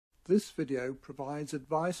This video provides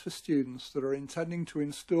advice for students that are intending to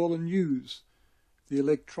install and use the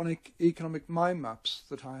electronic economic mind maps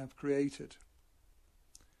that I have created.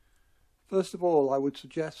 First of all, I would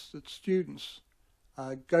suggest that students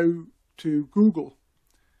go to Google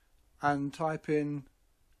and type in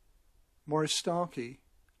Maurice Starkey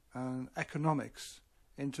and economics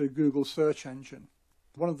into Google search engine.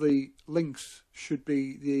 One of the links should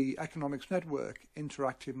be the Economics Network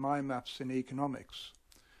Interactive Mind Maps in Economics.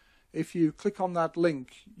 If you click on that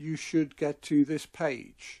link, you should get to this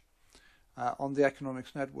page on the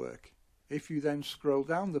Economics Network. If you then scroll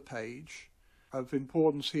down the page, of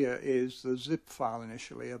importance here is the zip file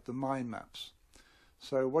initially of the mind maps.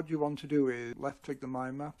 So what you want to do is left click the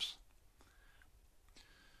mind maps.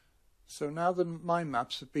 So now the mind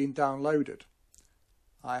maps have been downloaded,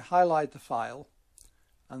 I highlight the file,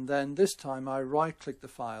 and then this time I right click the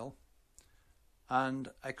file and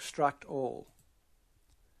extract all,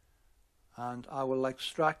 and I will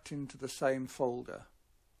extract into the same folder.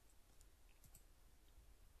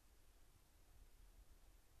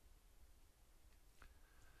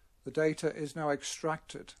 The data is now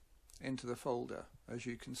extracted into the folder, as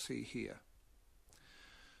you can see here.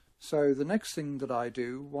 So the next thing that I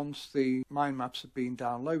do once the mind maps have been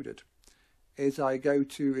downloaded is I go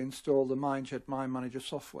to install the MindJet Mind Manager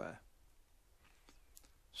software.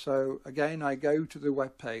 So again, I go to the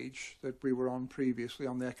web page that we were on previously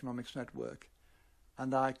on the Economics Network,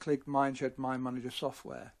 and I click MindJet Mind Manager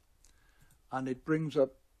software, and it brings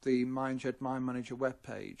up the MindJet Mind Manager web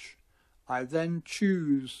page. I then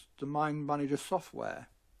choose the Mind Manager software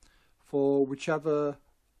for whichever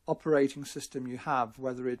operating system you have,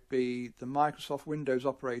 whether it be the Microsoft Windows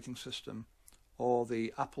operating system or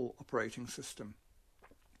the Apple operating system.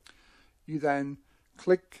 You then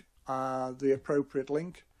click the appropriate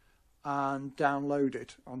link and download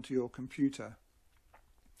it onto your computer.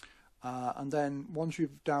 And then once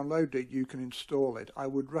you've downloaded it, you can install it. I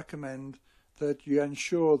would recommend that you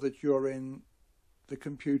ensure that you're in the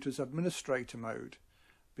computer's administrator mode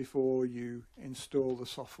before you install the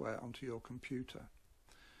software onto your computer.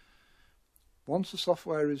 Once the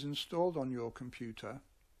software is installed on your computer,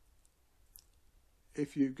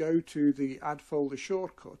 if you go to the Add Folder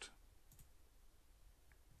shortcut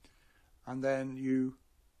and then you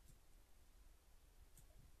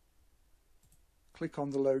click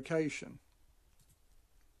on the location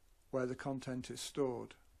where the content is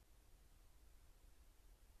stored,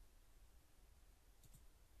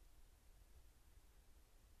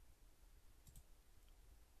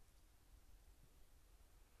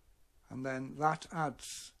 and then that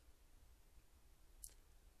adds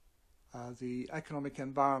the economic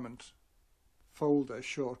environment folder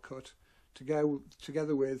shortcut to go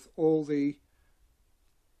together with all the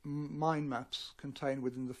mind maps contained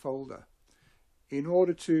within the folder. In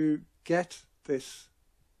order to get this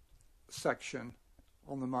section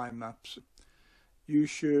on the mind maps, you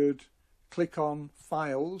should click on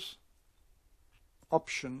Files,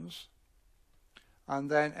 Options, and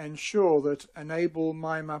then ensure that Enable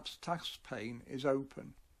Mind Maps task pane is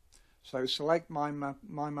open. So select Mind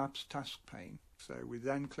Maps task pane. So we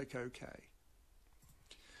then click OK.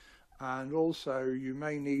 And also you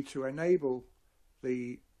may need to enable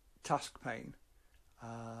the task pane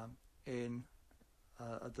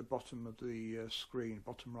at the bottom of the screen,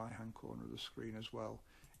 bottom right hand corner of the screen as well,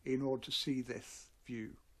 in order to see this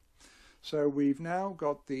view. So we've now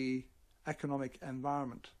got the economic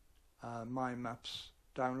environment mind maps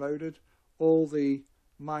downloaded. All the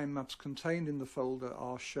mind maps contained in the folder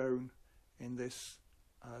are shown in this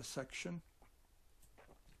section.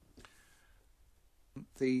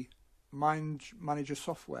 The Mind Manager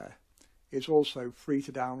software is also free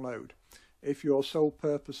to download if your sole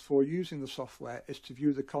purpose for using the software is to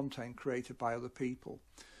view the content created by other people,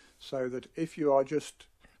 so that if you are just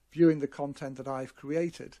viewing the content that I've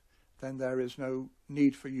created, then there is no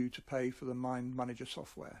need for you to pay for the Mind Manager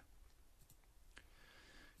software.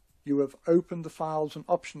 You have opened the Files and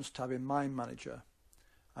Options tab in Mind Manager,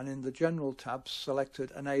 and in the General tab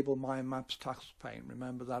selected Enable Mind Maps task pane.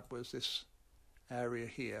 Remember, that was this area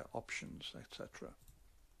here, Options, etc.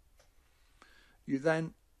 You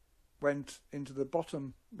then went into the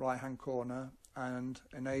bottom right hand corner and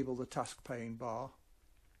enable the task pane bar,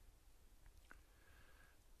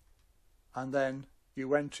 and then you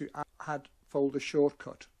went to Add Folder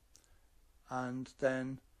shortcut and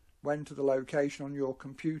then went to the location on your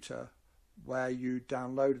computer where you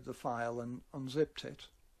downloaded the file and unzipped it.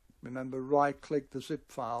 Remember, right click the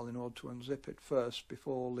zip file in order to unzip it first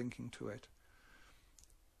before linking to it.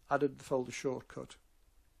 Added the folder shortcut.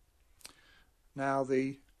 Now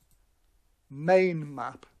the main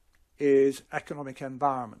map is economic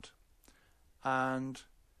environment. and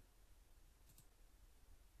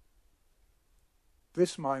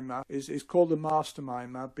this mind map is called the master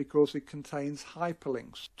mind map because it contains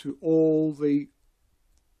hyperlinks to all the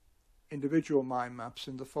individual mind maps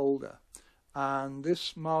in the folder. And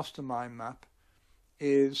this master mind map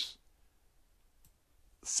is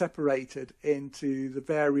separated into the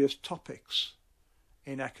various topics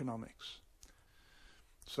in economics.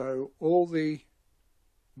 So all the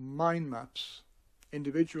mind maps,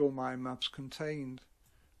 individual mind maps contained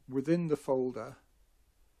within the folder,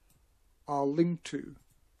 are linked to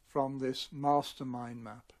from this master mind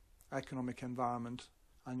map, economic environment,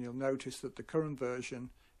 and you'll notice that the current version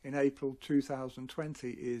in April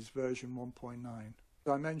 2020 is version 1.9.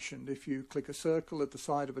 As I mentioned, if you click a circle at the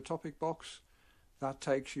side of a topic box, that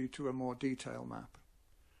takes you to a more detailed map.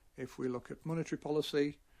 If we look at monetary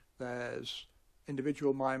policy, there's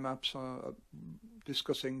individual mind maps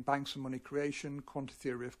discussing banks and money creation, quantitative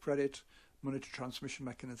theory of credit, monetary transmission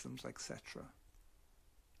mechanisms, etc.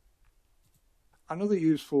 Another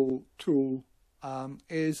useful tool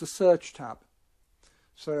is the search tab.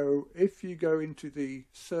 So if you go into the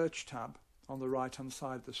search tab on the right hand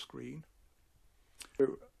side of the screen,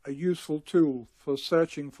 a useful tool for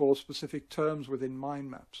searching for specific terms within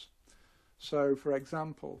mind maps. So for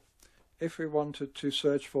example, if we wanted to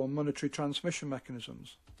search for monetary transmission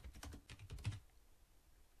mechanisms,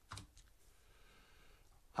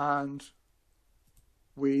 and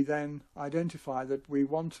we then identify that we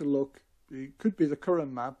want to look, it could be the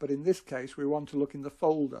current map, but in this case we want to look in the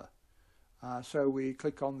folder. So we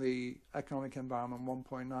click on the Economic Environment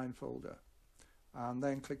 1.9 folder and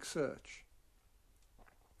then click Search.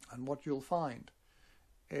 And what you'll find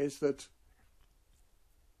is that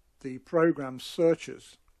the program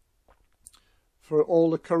searches for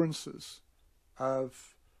all occurrences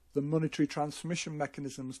of the monetary transmission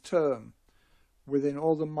mechanisms term within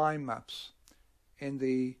all the mind maps in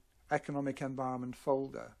the Economic Environment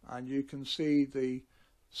folder. And you can see the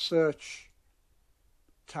search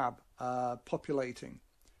tab populating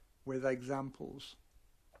with examples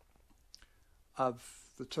of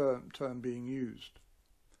the term being used.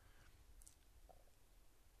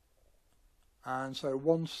 And so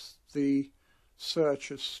once the search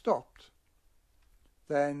has stopped,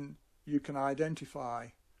 then you can identify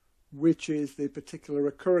which is the particular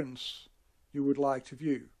occurrence you would like to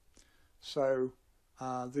view. So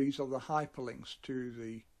these are the hyperlinks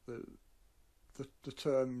to the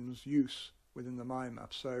term's use within the mind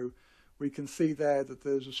map. So we can see there that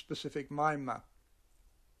there's a specific mind map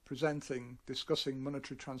discussing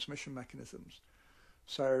monetary transmission mechanisms.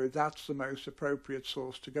 So that's the most appropriate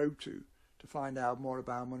source to go to find out more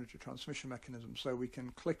about monetary transmission mechanisms. So we can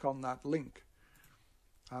click on that link,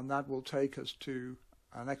 and that will take us to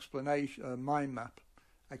an explanation, a mind map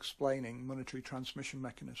explaining monetary transmission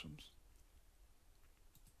mechanisms.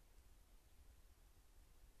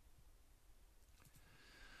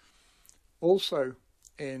 Also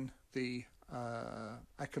in the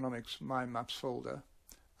economics mind maps folder,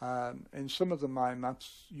 in some of the mind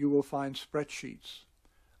maps you will find spreadsheets,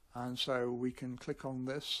 and so we can click on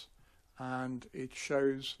this and it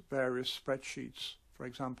shows various spreadsheets. For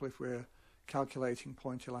example, if we're calculating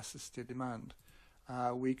point elasticity demand,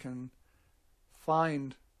 we can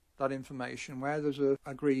find that information where there's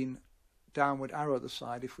a green downward arrow at the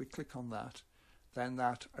side. If we click on that, then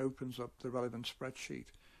that opens up the relevant spreadsheet.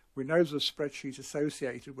 We know there's a spreadsheet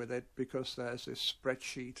associated with it because there's this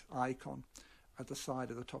spreadsheet icon at the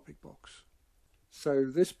side of the topic box. So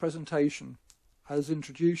this presentation has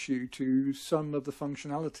introduced you to some of the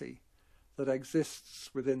functionality that exists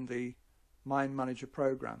within the Mind Manager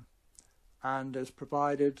program and has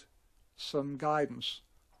provided some guidance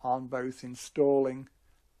on both installing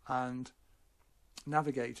and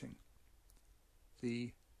navigating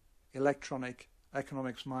the electronic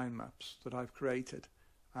economics mind maps that I've created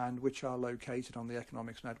and which are located on the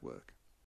Economics Network.